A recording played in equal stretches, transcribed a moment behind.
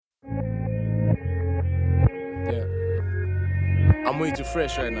I'm way too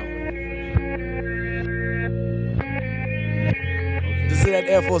fresh right now. This is that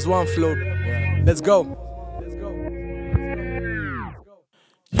Air Force One float. Let's go.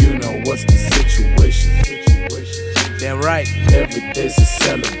 You know what's the situation. Damn right. Every day's a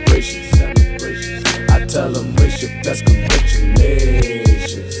celebration. I tell them raise your best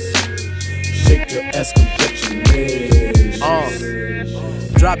congratulations. Shake your ass, congratulations.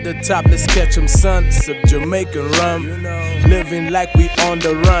 Drop the top, let's catch 'em, son. Sip Jamaican rum. Living like we on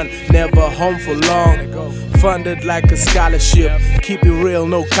the run, never home for long. Funded like a scholarship, keep it real,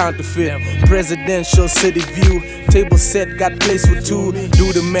 no counterfeit. Presidential city view, table set, got place for two.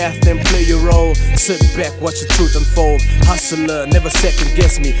 Do the math, then play your role. Sit back, watch the truth unfold. Hustler, never second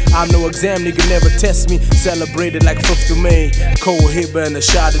guess me. I'm no exam, nigga, never test me. Celebrated like 5th of May. Cole Hibber and a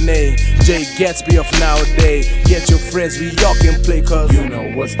Chardonnay. Jay Gatsby of nowadays. Get your friends, we all can play, cause you know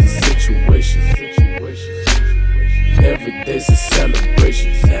what's the situation. Every day's a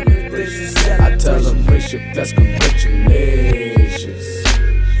celebration. I tell them raise your best congratulations.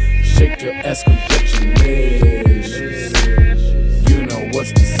 Shake your ass, congratulations. You know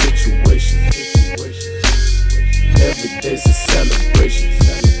what's the situation. Every day's a celebration.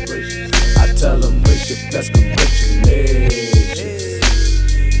 I tell them raise your best congratulations.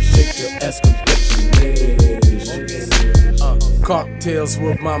 Shake your ass, congratulations. Cocktails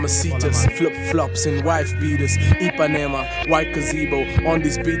with mamacitas, flip-flops and wife beaters. Ipanema, white gazebo, on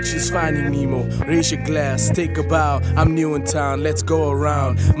these beaches finding Nemo. Raise your glass, take a bow, I'm new in town, let's go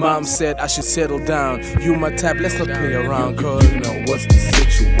around. Mom said I should settle down, you my type, let's not play around, cause you know what's the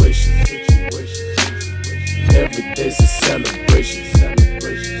situation. Every day's a celebration.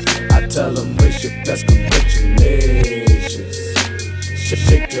 I tell them raise your best congratulations.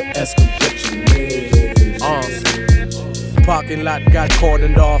 Shake your ass, congratulations. Parking lot got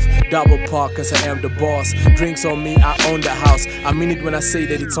cordoned off, double park cause I am the boss. Drinks on me, I own the house. I mean it when I say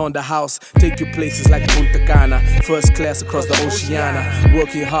that it's on the house. Take you places like Punta Cana, first class across the Oceana.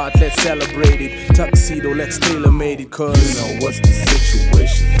 Working hard, let's celebrate it. Tuxedo, let's tailor-made it, cause you know what's the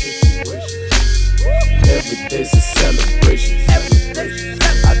situation. Every day's a celebration.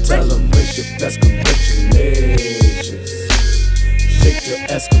 I tell them raise your best congratulations. Shake your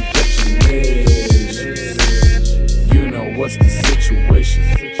ass, congratulations. You know what's the situation.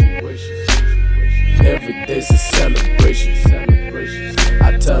 Every day's a celebration.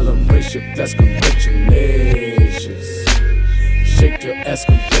 I tell them raise your best congratulations. Shake your ass,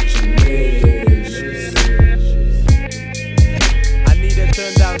 congratulations. I need a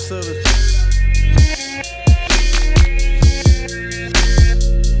turn down service.